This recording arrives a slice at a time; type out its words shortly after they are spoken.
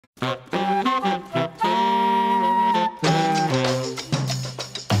It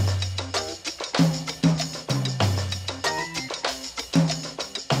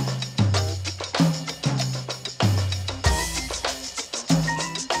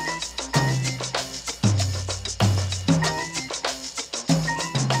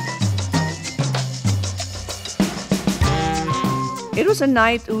was a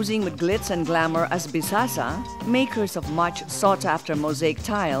night oozing with glitz and glamour as Bisasa, makers of much sought-after mosaic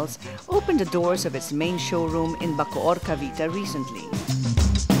tiles, opened the doors of its main showroom in Bacoor, Cavite recently.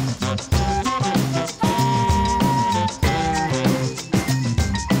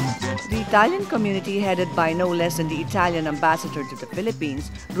 The Italian community, headed by no less than the Italian ambassador to the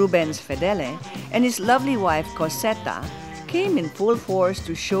Philippines, Rubens Fedele, and his lovely wife Cosetta, came in full force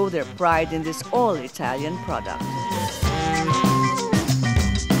to show their pride in this all-Italian product.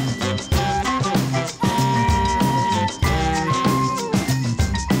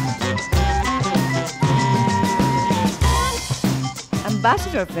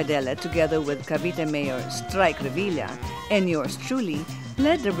 Ambassador Fedele, together with Cavite Mayor Strike Revilla and yours truly,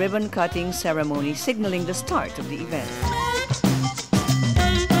 led the ribbon-cutting ceremony signaling the start of the event.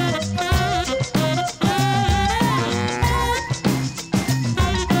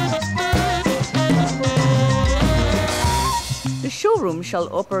 The showroom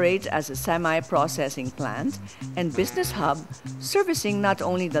shall operate as a semi-processing plant and business hub, servicing not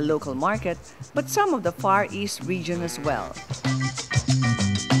only the local market, but some of the Far East region as well.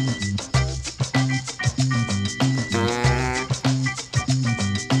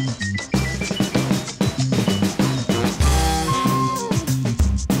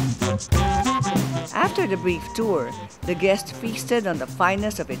 After the brief tour, the guests feasted on the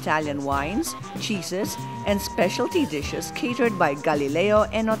finest of Italian wines, cheeses, and specialty dishes catered by Galileo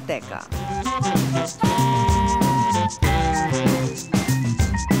Enoteca.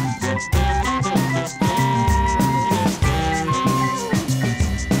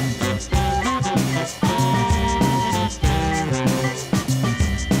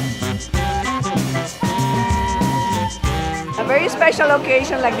 A very special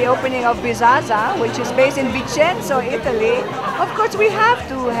occasion like the opening of Bisasa, which is based in Vicenza, Italy. Of course, we have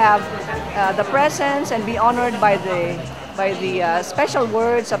to have the presence and be honored by the special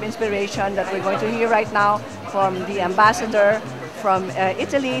words of inspiration that we're going to hear right now from the ambassador from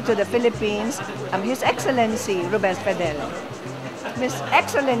Italy to the Philippines, His Excellency Rubens Fedele. Miss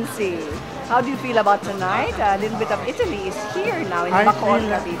Excellency, how do you feel about tonight? A little bit of Italy is here now in Bacoor.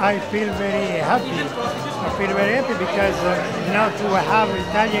 I feel very happy. I feel very happy because now to have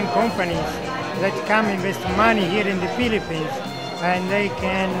Italian companies that come invest money here in the Philippines and they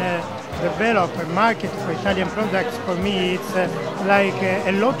can develop a market for Italian products, for me it's like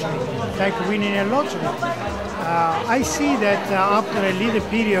a lottery, like winning a lottery. I see that after a little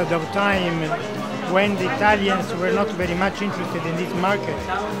period of time when the Italians were not very much interested in this market,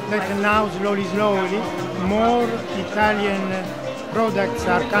 that now slowly, more Italian products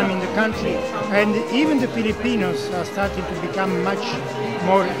are coming in the country, and even the Filipinos are starting to become much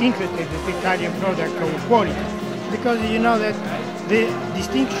more interested in Italian product of quality. Because you know that the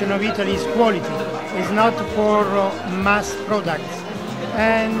distinction of Italy is quality, it's not for mass products.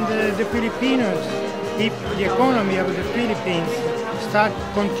 And the Filipinos, if the economy of the Philippines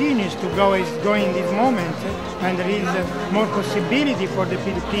continues to go as going this moment, and there is more possibility for the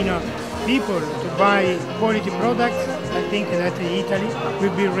Filipino people to buy quality products, I think that Italy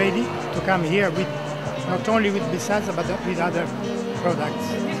will be ready to come here with not only with Bisasa but with other products.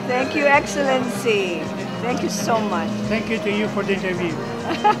 Thank you, Excellency. Thank you so much. Thank you to you for the interview.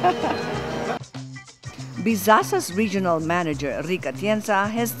 Bisasa's regional manager, Rick Atienza,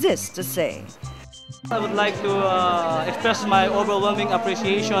 has this to say. I would like to express my overwhelming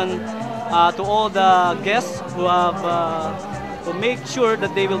appreciation to all the guests who have to make sure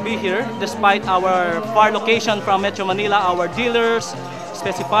that they will be here despite our far location from Metro Manila, our dealers,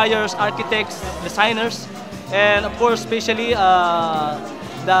 specifiers, architects, designers, and of course especially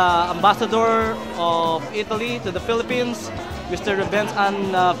the ambassador of Italy to the Philippines, Mr. Rubens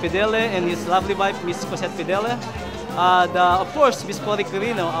Fedele and his lovely wife, Miss Cosette Fedele. Of course, Miss Cory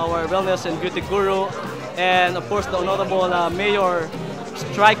Quirino, our wellness and beauty guru, and of course the Honorable Mayor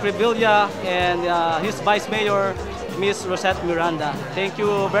Strike Revilla and his Vice Mayor, Miss Rosette Miranda. Thank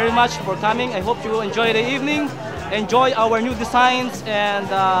you very much for coming. I hope you enjoy the evening, enjoy our new designs,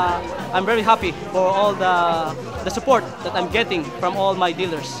 and I'm very happy for all the support that I'm getting from all my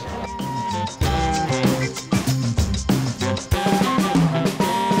dealers.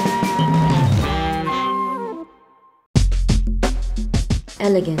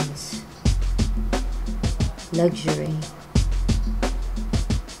 Elegance, luxury,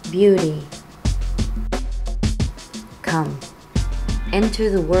 beauty. Come, enter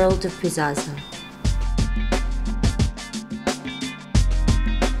the world of Pizaza.